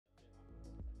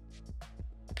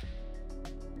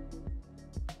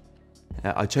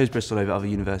I chose Bristol over other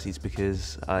universities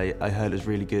because I heard it was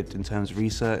really good in terms of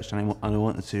research, and I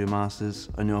wanted to do a master's.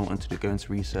 I knew I wanted to go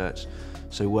into research,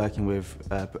 so working with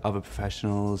other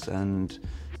professionals and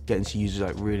getting to use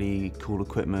like really cool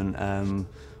equipment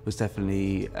was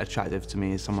definitely attractive to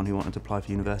me as someone who wanted to apply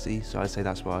for university. So I'd say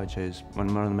that's why I chose, one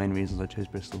of the main reasons I chose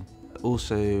Bristol.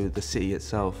 Also the city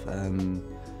itself,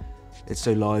 it's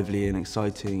so lively and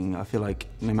exciting. I feel like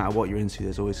no matter what you're into,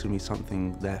 there's always going to be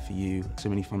something there for you. So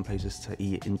many fun places to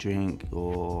eat and drink,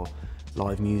 or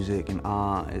live music and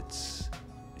art.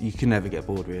 You can never get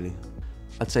bored, really.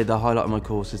 I'd say the highlight of my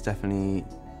course has definitely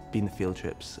been the field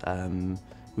trips.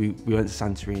 We went to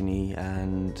Santorini,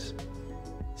 and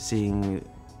seeing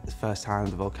firsthand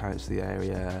the volcanoes of the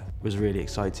area was really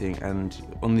exciting. And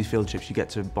on these field trips you get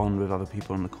to bond with other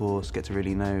people on the course, get to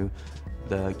really know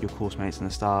your course mates and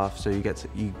the staff, so you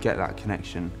get that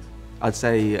connection. I'd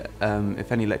say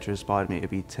if any lecturer inspired me, it'd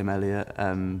be Tim Elliott.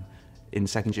 In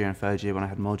second year and third year when I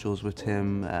had modules with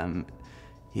Tim,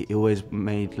 he always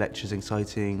made lectures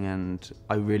exciting, and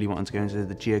I really wanted to go into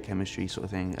the geochemistry sort of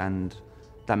thing, and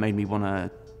that made me want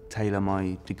to tailor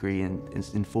my degree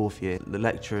in fourth year. The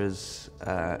lecturers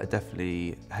are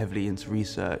definitely heavily into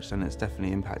research, and it's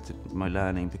definitely impacted my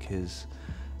learning, because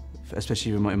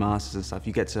especially with my masters and stuff,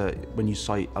 you get to, when you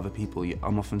cite other people,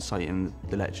 I'm often citing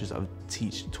the lecturers that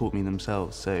have taught me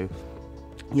themselves. So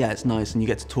yeah, it's nice, and you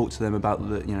get to talk to them about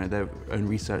their own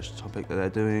research topic that they're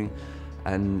doing.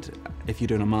 And if you're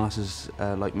doing a master's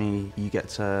like me, you get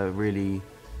to really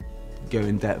go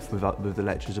in depth with the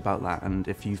lecturers about that. And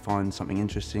if you find something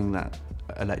interesting that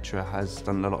a lecturer has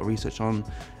done a lot of research on,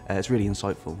 it's really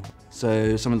insightful.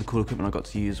 So some of the cool equipment I got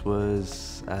to use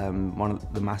was one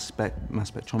of the mass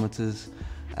spectrometers.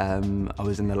 I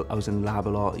was in the lab a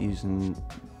lot using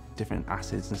different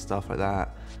acids and stuff like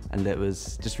that, and it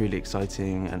was just really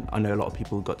exciting. And I know a lot of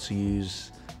people got to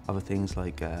use other things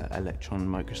like electron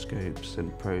microscopes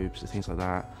and probes and things like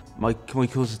that. My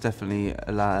course is definitely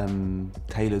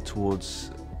tailored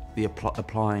towards the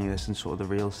applying this in sort of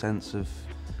the real sense of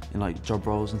in like job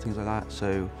roles and things like that.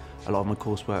 So a lot of my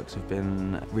courseworks have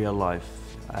been real life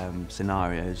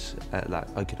scenarios that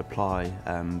I could apply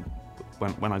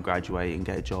when I graduate and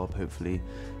get a job, hopefully,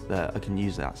 that I can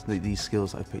use these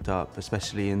skills that I've picked up,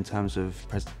 especially in terms of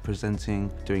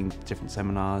presenting, doing different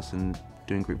seminars and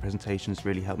doing group presentations,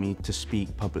 really helped me to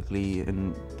speak publicly,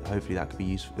 and hopefully that could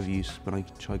be of use when I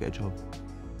try to get a job.